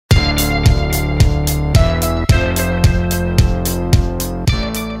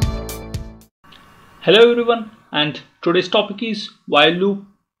Hello everyone, and today's topic is while loop,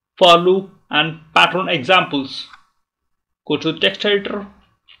 for loop and pattern examples. Go to the text editor.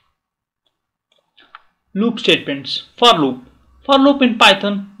 Loop statements. For loop. For loop in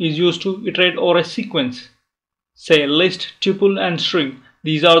Python is used to iterate over a sequence. Say list, tuple and string.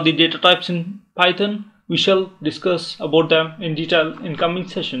 These are the data types in Python. We shall discuss about them in detail in coming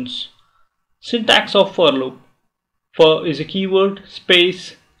sessions. Syntax of for loop. For is a keyword,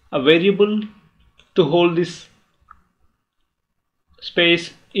 space, a variable to hold this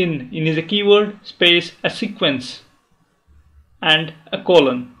space in is a keyword, space, a sequence and a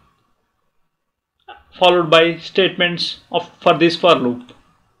colon followed by statements for this for loop.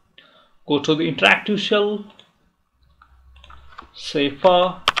 Go to the interactive shell, say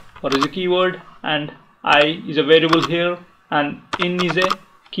for is a keyword and I is a variable here and in is a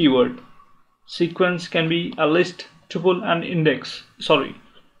keyword. Sequence can be a list, tuple and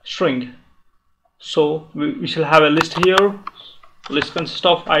string. So we shall have a list here. List consists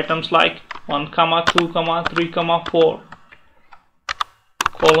of items like 1, 2, 3, 4,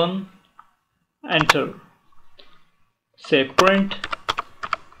 colon, enter. Say print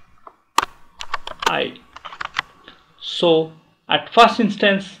I. So at first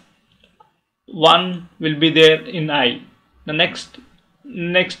instance 1 will be there in I. The next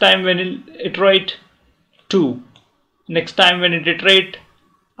time when it iterate 2. Next time when it iterate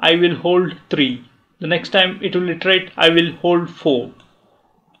I will hold 3. The next time it will iterate I will hold 4.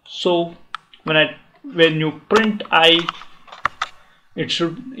 So when you print I, it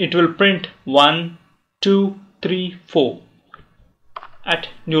will print 1, 2, 3, 4 at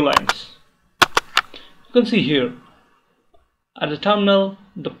new lines. You can see here at the terminal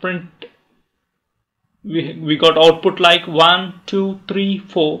the print we got output like 1, 2, 3,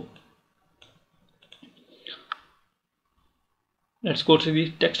 4. Let's go to the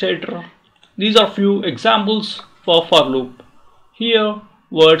text editor. These are few examples for loop. Here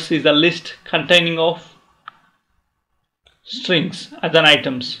words is a list containing of strings as an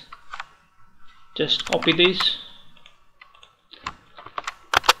items. Just copy this.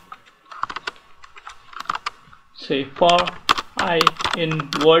 Say for I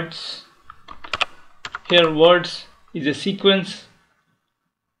in words. Here words is a sequence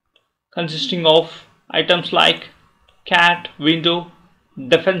consisting of items like cat, window,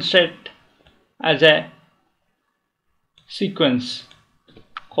 defense as a sequence,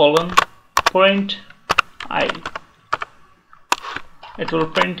 colon, print I. It will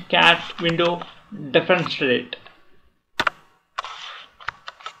print cat, window, defense rate.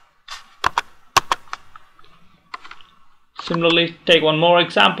 Similarly, take one more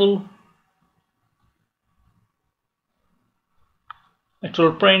example. It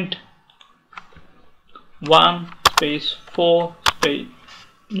will print 1 space 4 space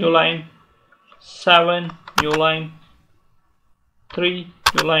new line 7 new line 3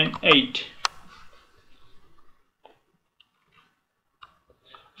 new line 8.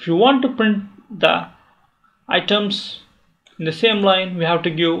 If you want to print the items in the same line, we have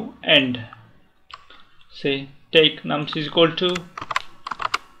to give end. Say take nums is equal to,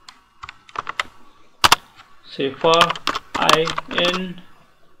 say for I in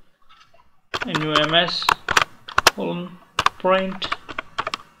nums colon print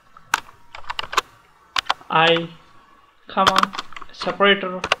I comma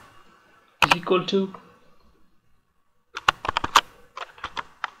separator is equal to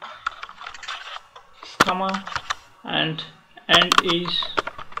comma and end is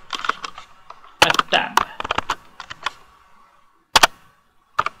a tab.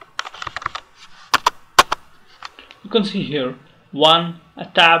 You can see here 1, a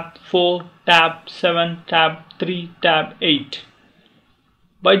tab, 4, tab, 7, tab, 3, tab, 8.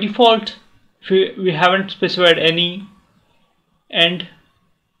 By default, we haven't specified any end,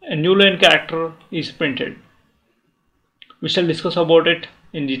 a new line character is printed. We shall discuss about it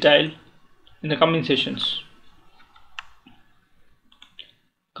in detail in the coming sessions.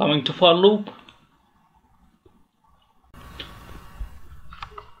 Coming to for loop.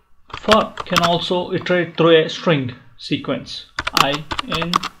 For can also iterate through a string sequence. I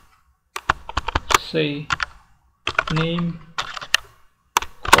in say name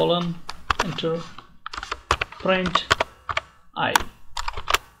colon enter print I.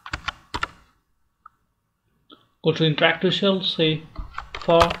 Go to interactive shell, say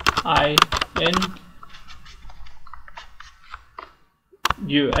for I in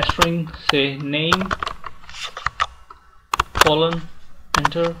give a string, say name colon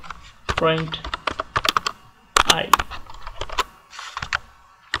enter print I.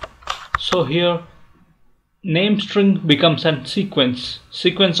 So here name string becomes a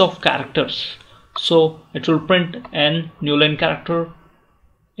sequence of characters. so it will print n new line character,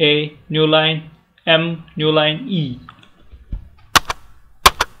 a new line, m new line, e.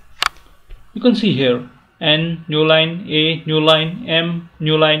 You can see here n new line, a new line, m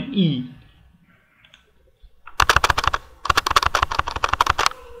new line, e.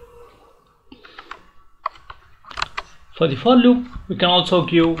 For the for loop, we can also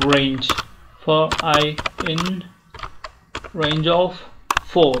give range. For I in range of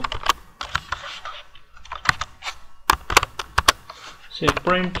 4, say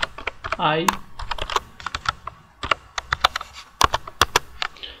print I. You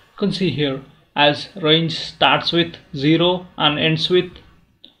can see here, as range starts with 0 and ends with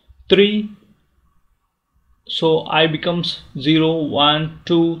 3, so I becomes 0 1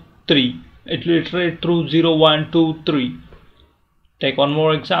 2 3. It will iterate through 0 1 2 3. Take one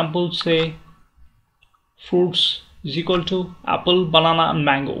more example, say fruits is equal to apple, banana and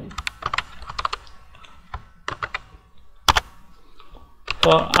mango.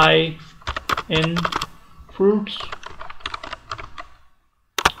 For I in fruits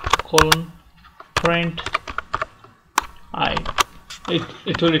colon print I.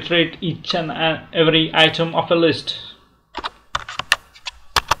 It will iterate each and every item of a list.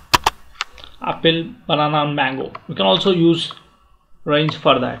 Apple, banana and mango. We can also use range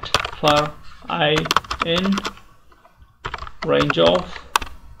for that. For I in range of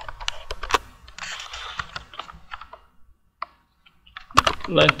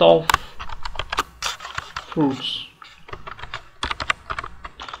length of fruits,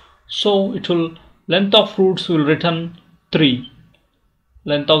 so it will length of fruits will return 3.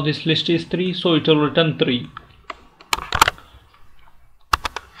 Length of this list is 3, so it will return 3.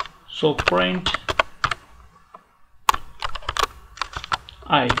 So print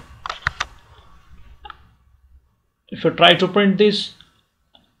I. If you try to print this,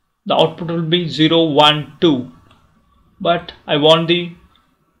 the output will be 0 1 2, but I want the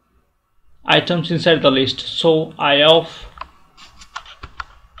items inside the list, so I of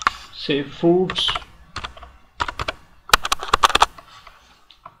say fruits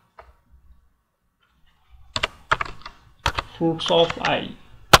of I.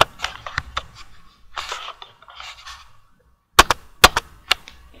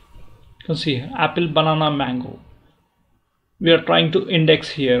 You can see apple, banana, mango. We are trying to index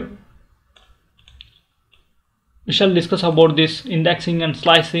here. We shall discuss about this indexing and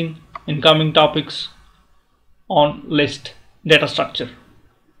slicing in coming topics on list data structure.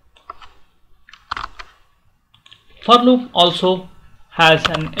 For loop also has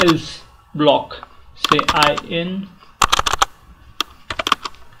an else block. Say I in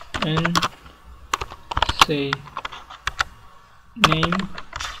say name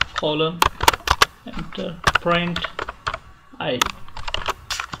colon enter print I.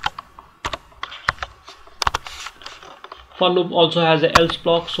 For loop also has a else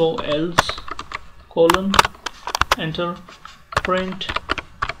block, so else colon enter print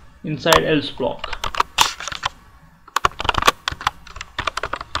inside else block.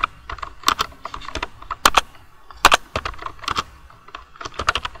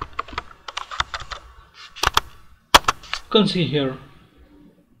 You can see here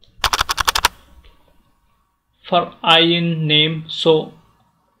for I in name, so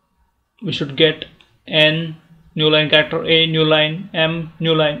we should get n new line character, a new line, m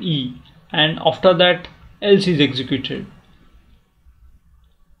new line, e, and after that else is executed.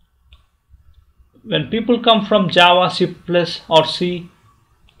 When people come from Java, C++ or C,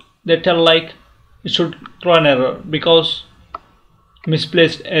 they tell like it should throw an error because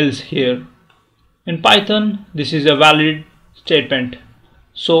misplaced else here. In Python, this is a valid statement.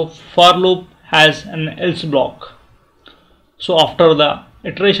 So for loop has an else block. So after the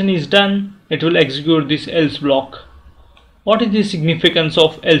iteration is done, it will execute this else block. What is the significance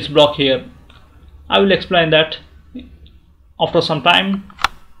of else block here? I will explain that after some time.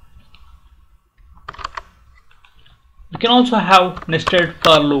 We can also have nested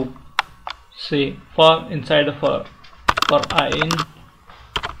for loop. Say for inside the for I in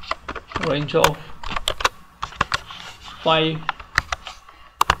range of 5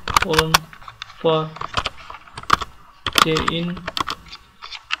 colon for j in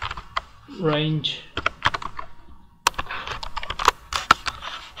range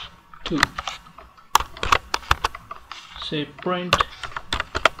 2, say print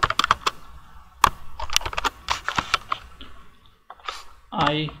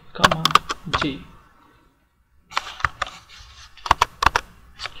I comma j. You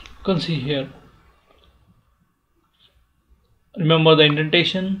can see here, remember the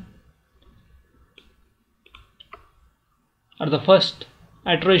indentation. At the first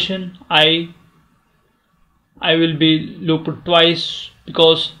iteration I I will be looped twice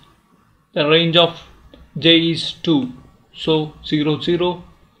because the range of j is 2. So 0 0,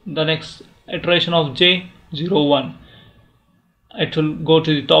 the next iteration of j 0 1, it will go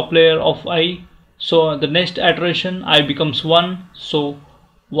to the top layer of I. So the next iteration I becomes 1, so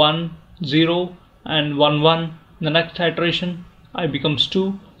 1 0 and 1 1. The next iteration I becomes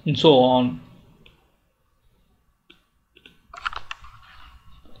 2 and so on.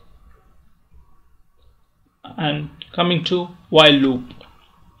 And coming to while loop.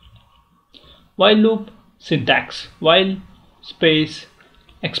 While loop syntax: while space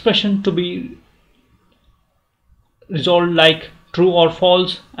expression to be resolved like true or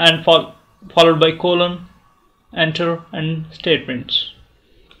false and followed by colon, enter and statements.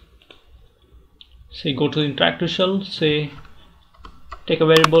 Say go to the interactive shell, say take a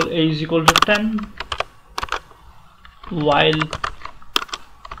variable a is equal to 10 while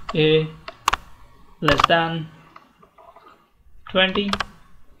a less than 20,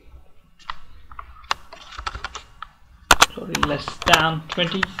 less than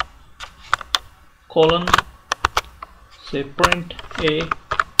 20 colon, say print a,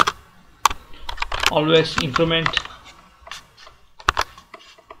 always increment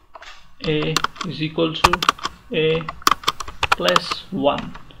a is equal to a plus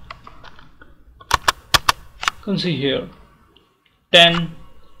 1. You can see here 10,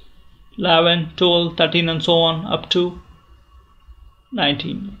 11, 12, 13 and so on up to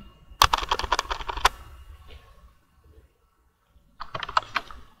 19.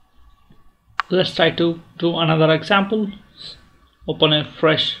 Let's try to do another example. Open a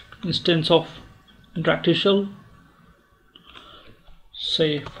fresh instance of interactive shell.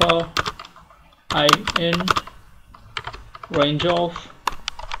 Say for I in range of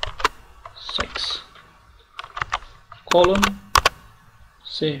 6 colon,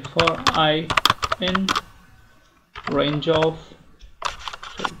 say for I in range of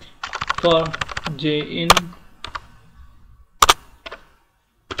for j in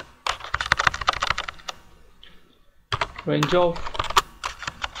range of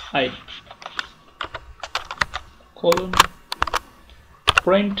I colon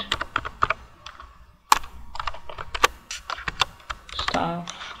print star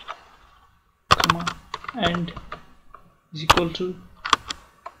comma and is equal to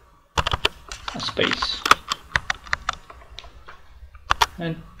a space,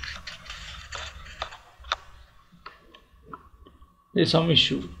 and there's some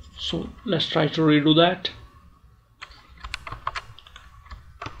issue, so let's try to redo that.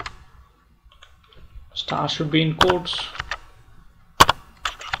 Star should be in quotes.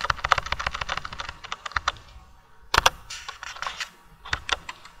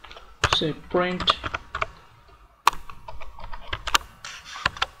 Say print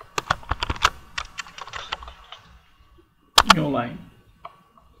new line.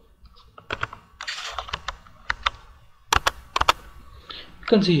 You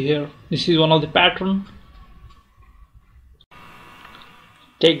can see here this is one of the pattern.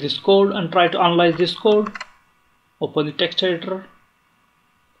 Take this code and try to analyze this code. Open the text editor.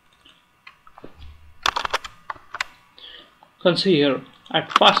 You can see here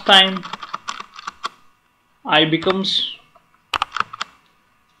at first time I becomes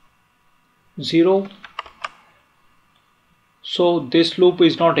 0, so this loop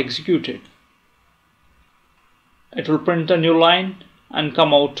is not executed. It will print the new line and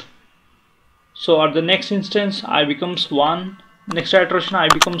come out. So at the next instance I becomes 1, next iteration I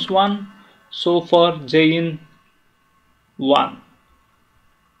becomes 1, so for j in 1,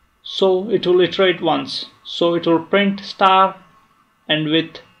 so it will iterate once, so it will print star and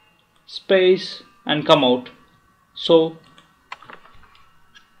with space and come out. So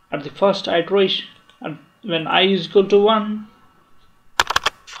at the first iteration, when I is equal to 1,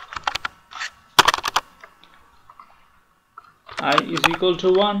 I is equal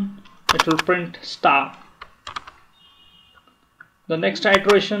to 1, it will print star. The next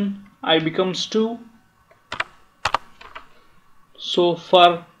iteration I becomes 2, so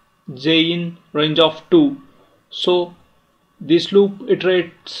for j in range of 2, so this loop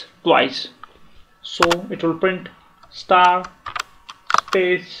iterates twice, so it will print star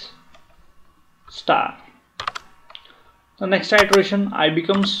space star. The next iteration I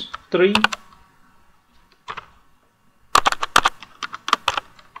becomes 3,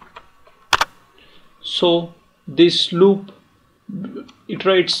 so this loop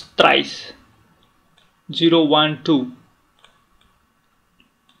iterates thrice, 0 1 2,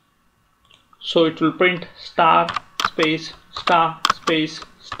 so it will print star space star space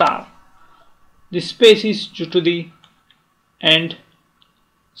star. This space is due to the end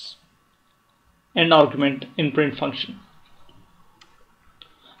end argument in print function,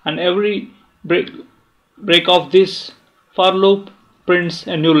 and every break of this for loop prints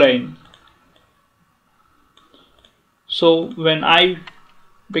a new line. So when I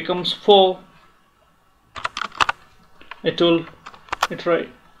becomes 4, it will iterate.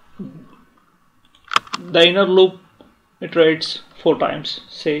 The inner loop iterates 4 times.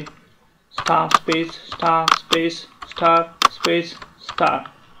 Say star space star space star space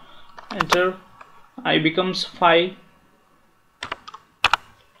star. Enter. I becomes 5.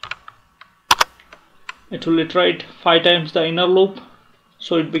 It will iterate 5 times the inner loop,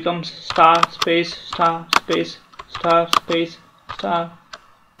 so it becomes star space star space star space star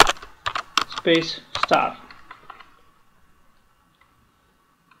space star.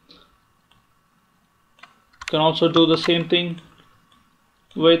 You can also do the same thing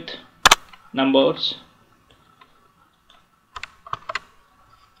with numbers.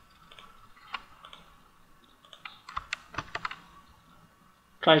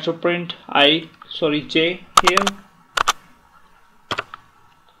 Try to print J here.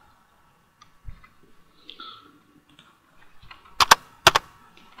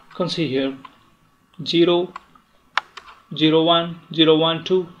 You can see here 0, 0, 1, 0, 1,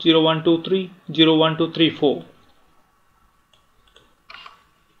 2, 0, 1, 2, 3, 0, 1, 2, 3, 4.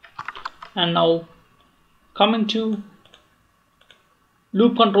 And now coming to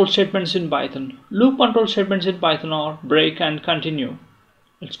loop control statements in Python. Loop control statements in Python are break and continue.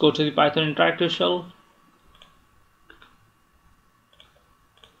 Let's go to the Python interactive shell.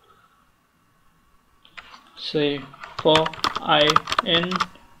 Say for I in,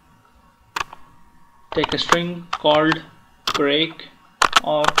 take a string called break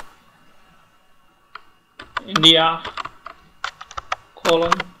or India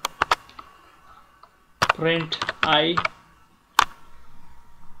colon print I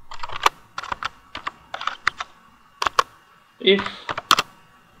if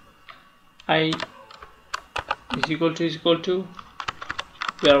I is equal to,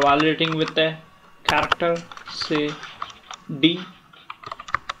 we are validating with the character, say D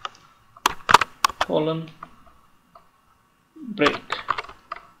colon break.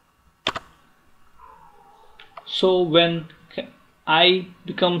 So when I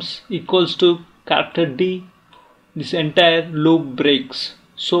becomes equals to character D, this entire loop breaks.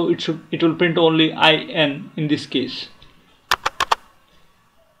 So it will print only IN in this case,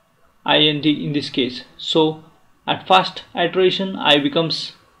 IND in this case. So at first iteration I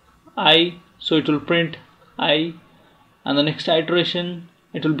becomes I, so it will print I, and the next iteration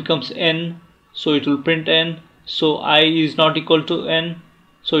it will becomes N, so it will print N. So I is not equal to N,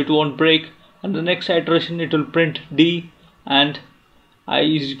 so it won't break, and the next iteration it will print D and I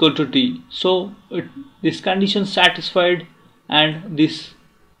is equal to D. So this condition satisfied, and this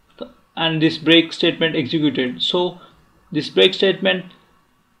break statement executed. So this break statement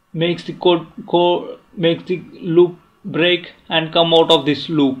makes the makes the loop break and come out of this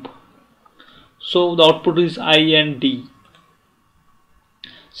loop. So the output is I and D.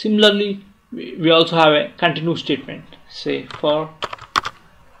 Similarly, we also have a continue statement. Say for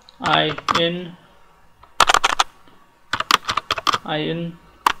I in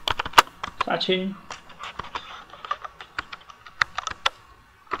Sachin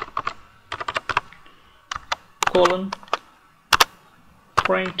colon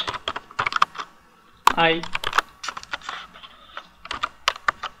print I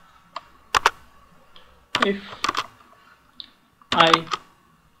if I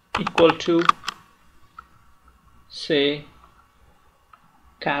equal to, say,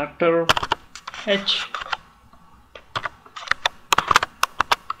 character H,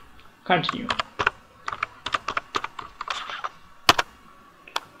 continue.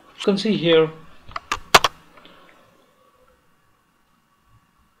 You can see here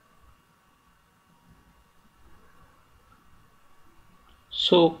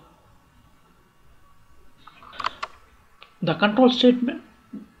so the control statement,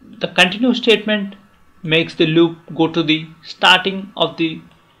 the continue statement makes the loop go to the starting of the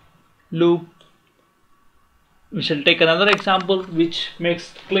loop. We shall take another example which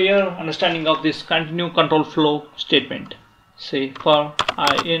makes clear understanding of this continue control flow statement. Say for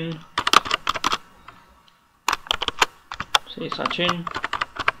I in, say Sachin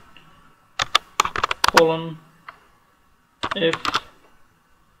colon if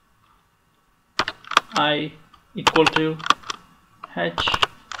I equal to H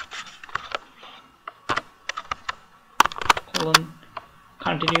colon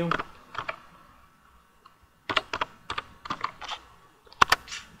continue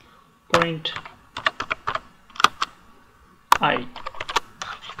print I.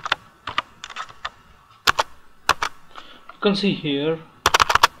 can see here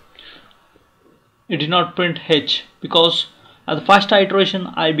it did not print H because at the first iteration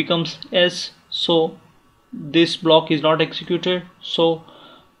I becomes S, so this block is not executed. So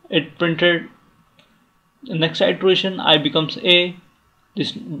it printed the next iteration I becomes A,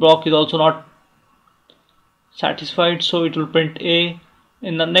 this block is also not satisfied, so it will print A.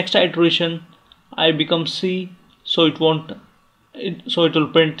 In the next iteration I become C, so it will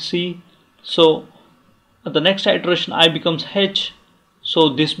print C. So at the next iteration I becomes H, so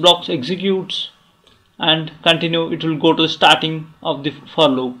this block executes and continue, it will go to the starting of the for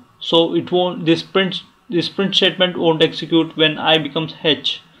loop. So it won't, this print statement won't execute when I becomes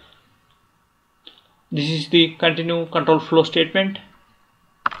H. This is the continue control flow statement.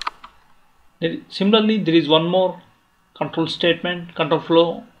 Similarly, there is one more control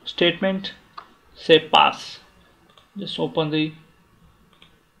flow statement, say pass. Just open the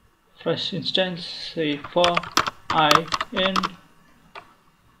fresh instance, say for I in,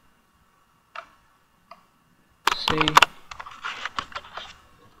 say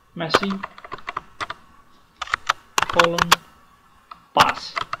messy colon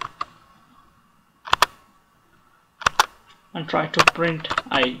pass, and try to print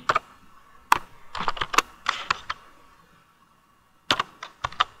I.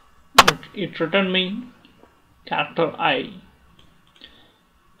 It returned me character I.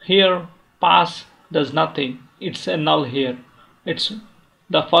 Here pass does nothing, it's a null here. It's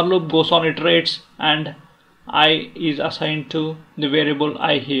the for loop goes on iterates and I is assigned to the variable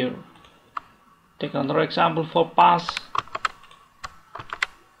I here. Take another example for pass,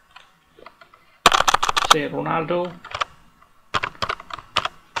 say Ronaldo,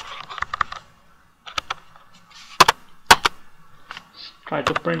 try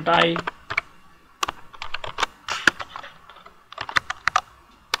to print I.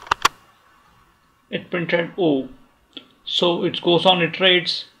 It printed O, so it goes on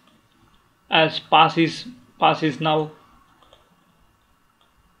iterates as pass is null,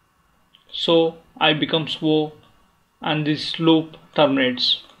 so I becomes O and this loop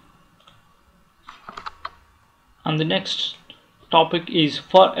terminates. And the next topic is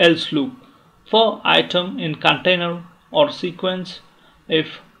for else loop. For item in container or sequence,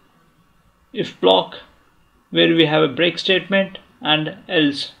 if block where we have a break statement and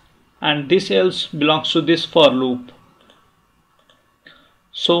else, and this else belongs to this for loop.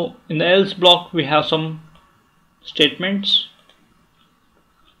 So in the else block we have some statements.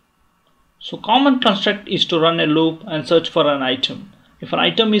 So common construct is to run a loop and search for an item. If an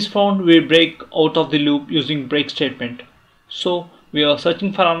item is found, we break out of the loop using break statement. So we are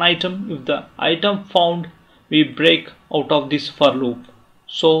searching for an item. If the item found, we break out of this for loop.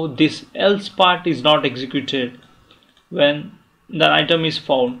 So this else part is not executed when the item is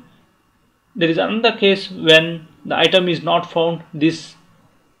found. There is another case when the item is not found, this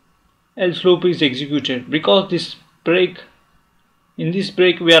else loop is executed, because this break, in this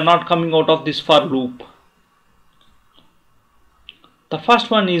break we are not coming out of this for loop. The first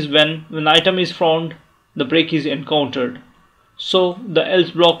one is when the item is found, the break is encountered, so the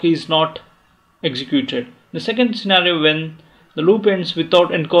else block is not executed. The second scenario, when the loop ends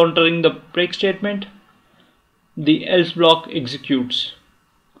without encountering the break statement, the else block executes.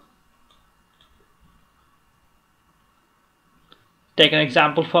 Take an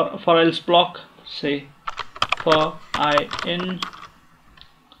example for else block, say for I in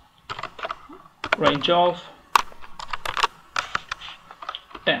range of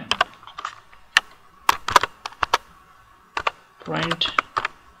 10, print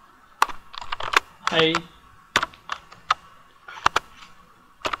I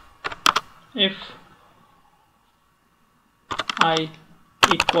if I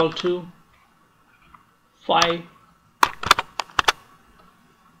equal to 5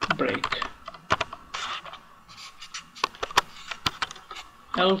 break,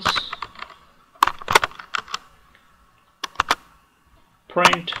 else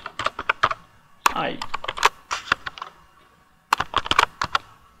print I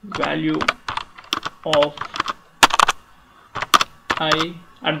value of I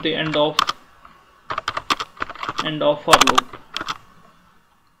at the end of for loop.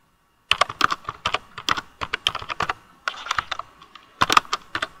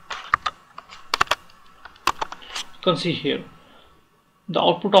 You can see here the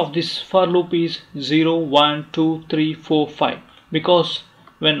output of this for loop is 0, 1, 2, 3, 4, 5, because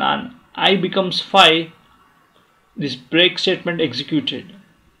when an I becomes 5, this break statement executed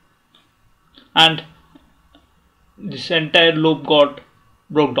and this entire loop got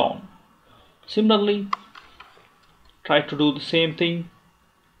broke down. Similarly, try to do the same thing,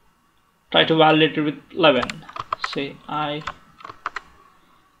 try to validate it with 11, say I,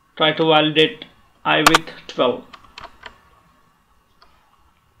 try to validate I with 12.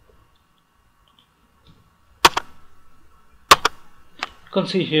 You can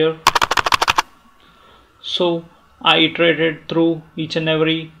see here. So I iterated through each and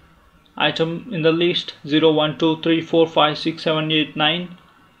every item in the list 0, 1, 2, 3, 4, 5, 6, 7, 8, 9,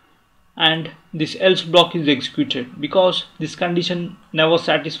 and this else block is executed because this condition never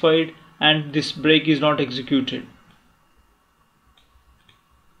satisfied and this break is not executed.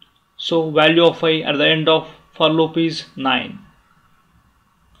 So value of I at the end of for loop is 9.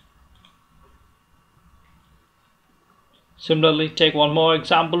 Similarly, take one more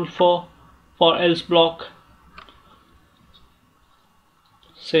example for else block.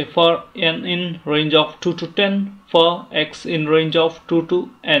 Say for n in range of 2 to 10, for x in range of 2 to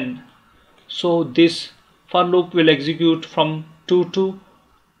n. So this for loop will execute from 2 to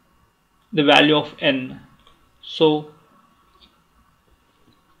the value of n. So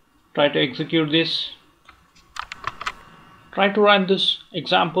try to execute this. Try to run this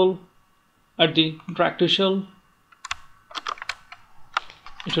example at the interactive shell.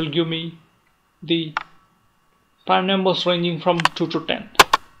 It will give me the prime numbers ranging from 2 to 10.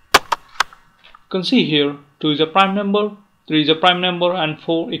 You can see here 2 is a prime number, 3 is a prime number, and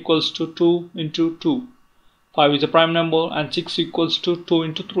 4 equals to 2 into 2. 5 is a prime number and 6 equals to 2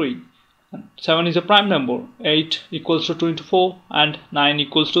 into 3. 7 is a prime number, 8 equals to 2 into 4, and 9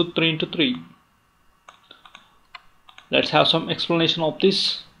 equals to 3 into 3. Let's have some explanation of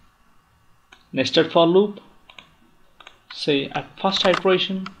this nested for loop. Say at first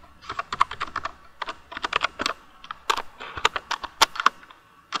iteration,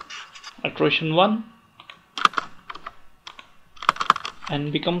 iteration 1, n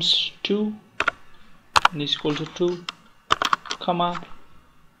becomes 2, n is equal to 2, comma.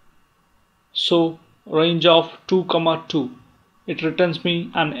 So range of 2 comma 2, it returns me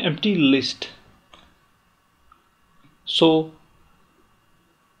an empty list. So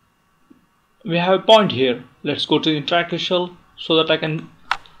we have a point here. Let's go to the interactive shell so that I can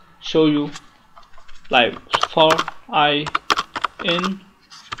show you live. For I in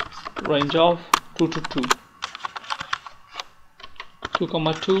range of 2 to 2, 2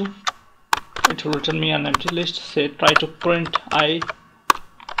 comma 2, it will return me an empty list. Say try to print I,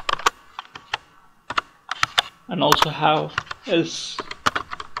 and also have else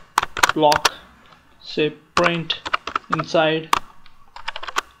block. Say print inside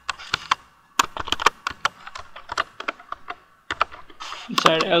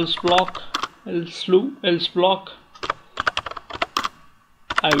else block, else block,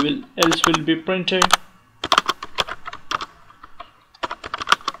 else will be printed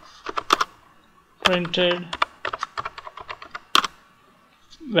when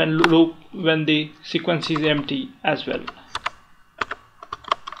the sequence is empty as well,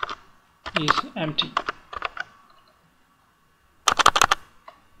 is empty.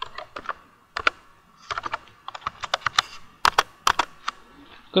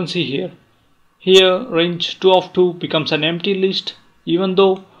 You can see here range 2 of 2 becomes an empty list. Even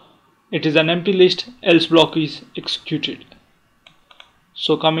though it is an empty list, else block is executed.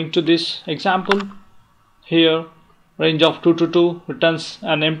 So coming to this example, here range of 2 to 2 returns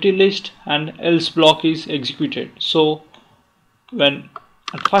an empty list and else block is executed. So when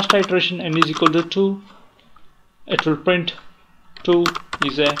at first iteration n is equal to 2, it will print 2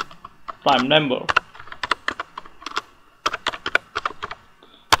 is a prime number.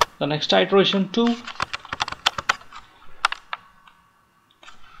 The next iteration 2,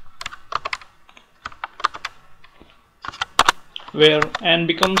 where n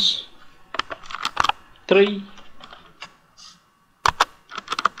becomes 3.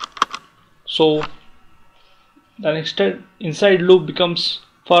 So the next inside loop becomes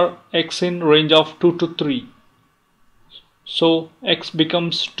for x in range of 2 to 3. So x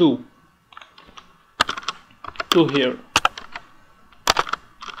becomes 2 here.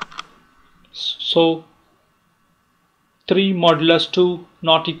 So 3 modulus 2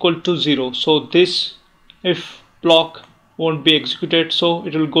 not equal to 0. So this if block won't be executed, so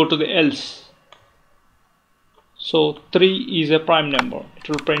it will go to the else. So 3 is a prime number. It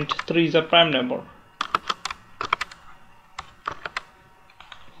will print 3 is a prime number.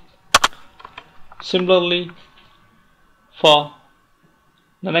 Similarly, for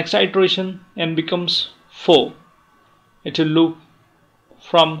the next iteration, n becomes 4. It will loop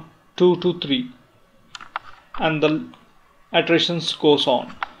from 2 to 3. And the iterations goes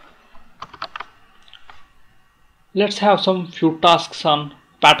on. Let's have some few tasks on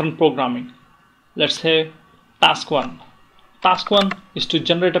pattern programming. Let's say task 1. Task 1 is to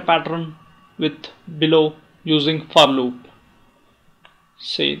generate a pattern with below using for loop.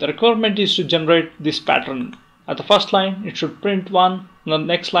 Say the requirement is to generate this pattern. At the first line it should print 1, in the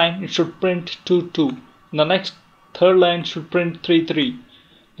next line it should print 2, 2, in the next third line should print 3, 3,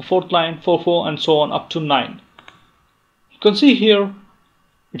 the fourth line 4, 4, and so on up to 9. You can see here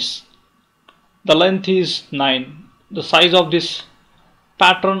the length is 9, the size of this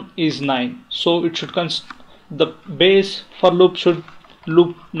pattern is 9, so it should the base for loop should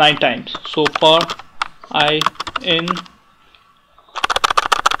loop 9 times. So for I in,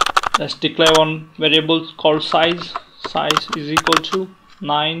 let's declare one variable called size is equal to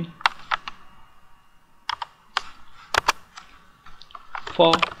 9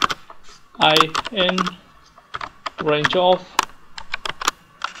 for I in range of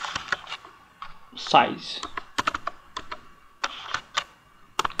size,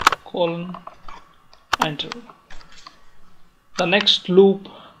 colon, enter. The next loop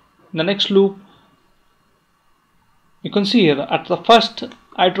you can see here at the first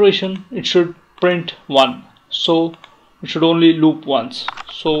iteration it should print 1, so it should only loop once.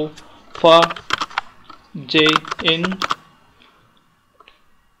 So for j in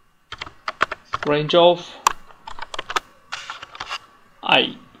range of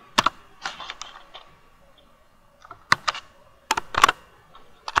I,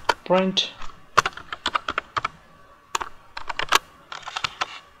 print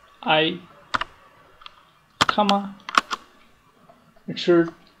I, comma, it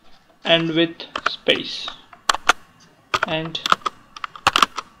should end with space, and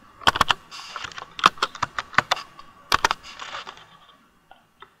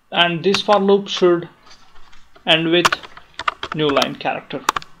this for loop should end with new line character.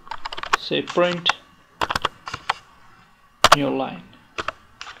 Say print new line.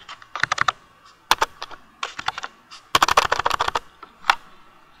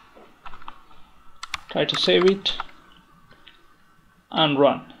 Try to save it and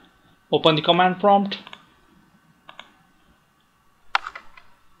run. Open the command prompt.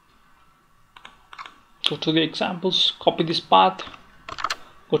 Go to the examples, copy this path,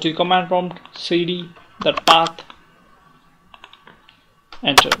 go to the command prompt, cd that path,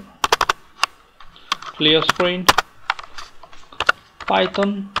 enter. Clear screen,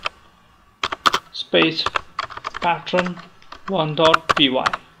 python space pattern 1.py. You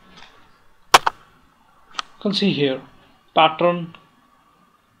can see here pattern,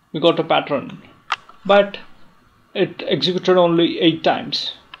 we got a pattern, but it executed only 8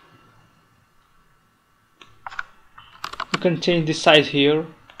 times. You can change the size here.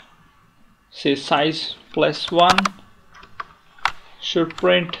 Say size +1 should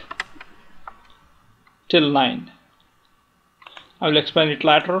print till 9. I will explain it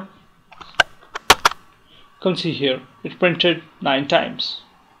later. You can see here it printed 9 times.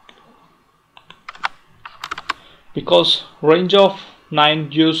 Because range of 9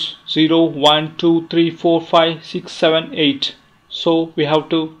 gives 0, 1, 2, 3, 4, 5, 6, 7, 8. So we have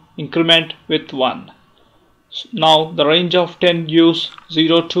to increment with 1. Now the range of 10 gives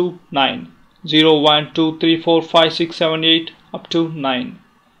 0 to 9. 0, 1, 2, 3, 4, 5, 6, 7, 8 up to 9.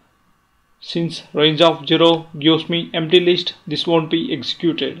 Since range of 0 gives me empty list, this won't be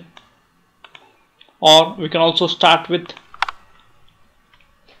executed. Or we can also start with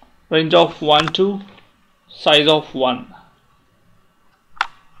range of 1 to size of 1.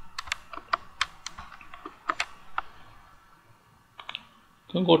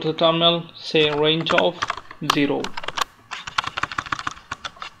 You can go to the terminal, say range of 0,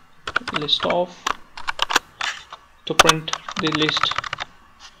 list of, to print the list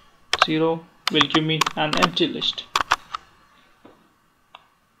 0 will give me an empty list.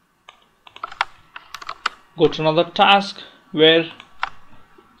 Go to another task where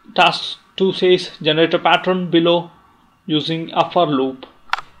task 2 says generate a pattern below using a for loop.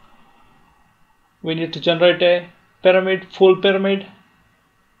 We need to generate a pyramid, full pyramid,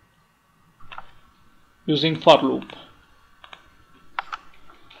 using for loop.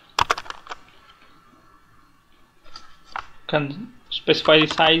 Can specify the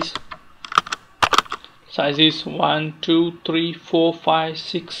size. Size is 1, 2, 3, 4, 5,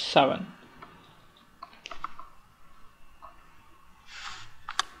 6, 7.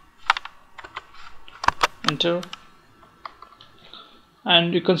 Enter.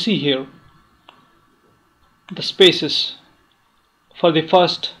 And you can see here the spaces for the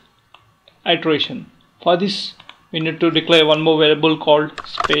first iteration. For this we need to declare one more variable called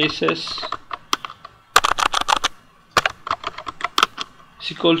spaces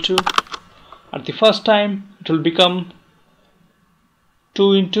is equal to, at the first time it will become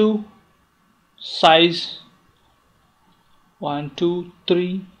 2 into size 1, 2,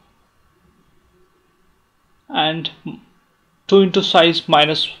 3, and 2 into size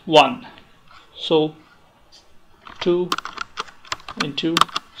minus 1. So 2 into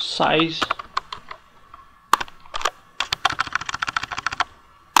size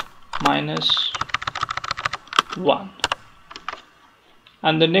minus 1,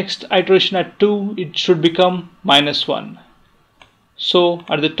 and the next iteration at 2 it should become minus 1. So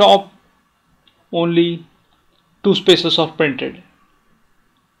at the top only 2 spaces are printed.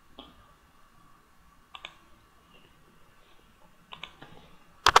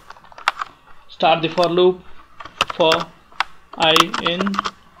 Start the for loop for I in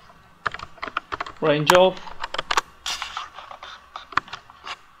range of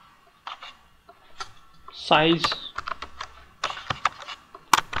size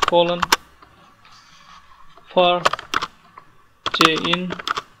colon for j in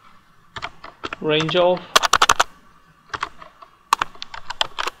range of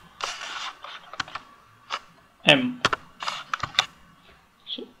m.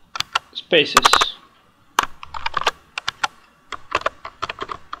 So spaces.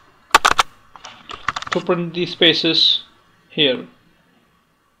 To print the spaces here,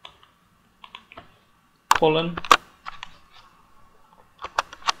 colon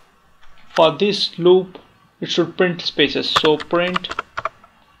for this loop it should print spaces, so print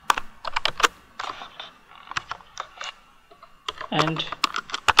and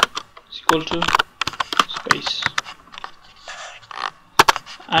is equal to space,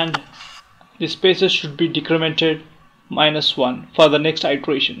 and the spaces should be decremented minus 1 for the next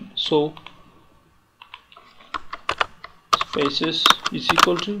iteration. So spaces is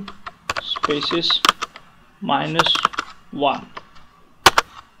equal to spaces minus 1.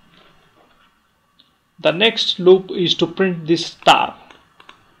 The next loop is to print this star.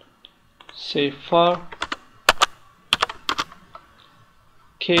 Say for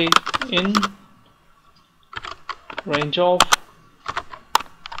k in range of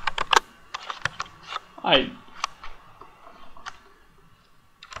I.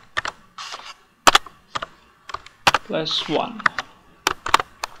 Plus 1.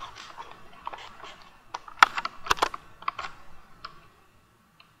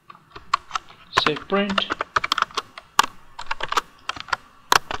 Say print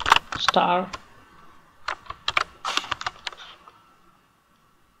star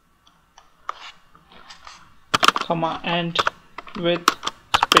comma and with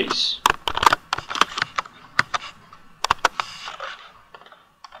space.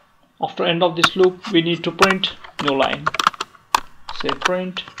 After end of this loop we need to print new line. Say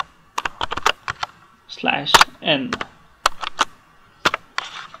print slash n.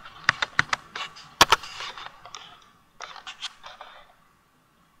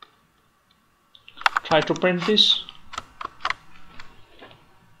 Try to print this.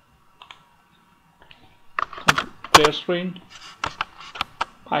 Clear screen.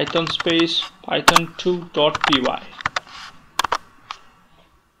 Python space python2.py.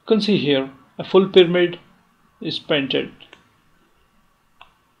 You can see here a full pyramid is printed.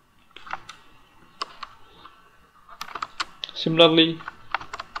 Similarly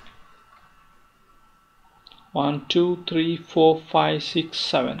 1 2 3 4 5 6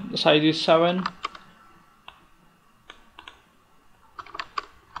 7, the size is 7.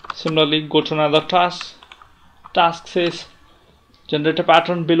 Similarly go to another task. Task says generate a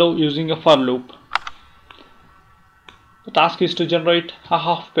pattern below using a for loop. The task is to generate a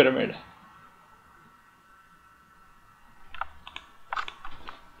half pyramid.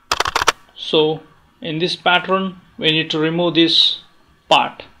 So in this pattern we need to remove this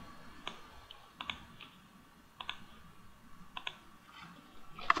part.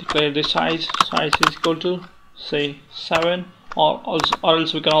 Declare the size is equal to say 7, or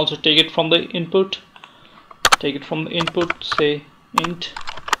else we can also take it from the input. Take it from the input, say int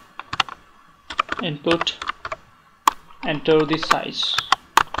input, enter the size.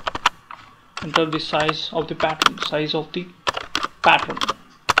 Enter the size of the pattern,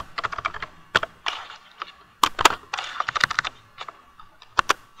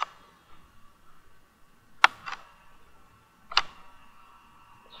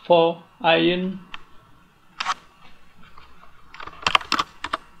 For I in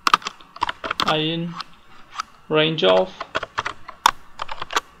range of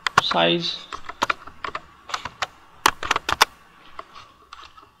size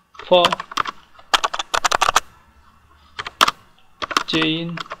for j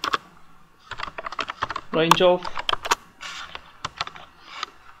in range of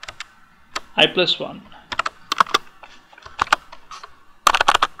I plus 1.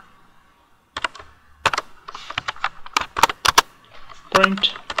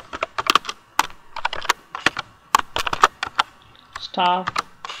 Print star,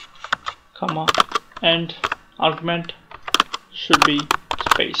 comma, and argument should be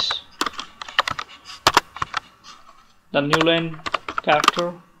space. The new line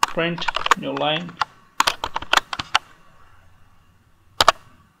character, print new line.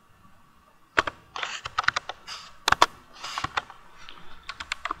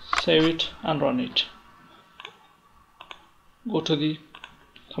 Save it and run it. Go to the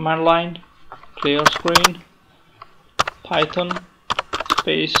command line, clear screen, Python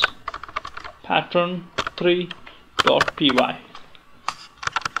space pattern3.py.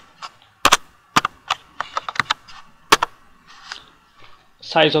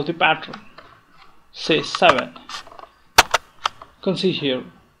 Size of the pattern, say 7. You can see here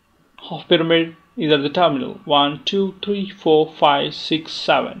half pyramid is at the terminal, 1 2 3 4 5 6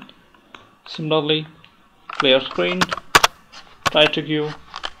 7. Similarly, clear screen, try to give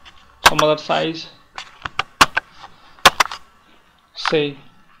some other size, say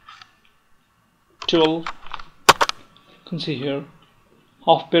 12. You can see here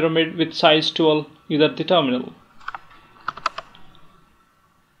half pyramid with size 12 is at the terminal.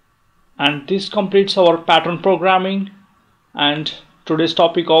 And this completes our pattern programming and today's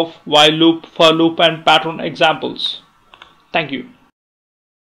topic of while loop, for loop and pattern examples. Thank you.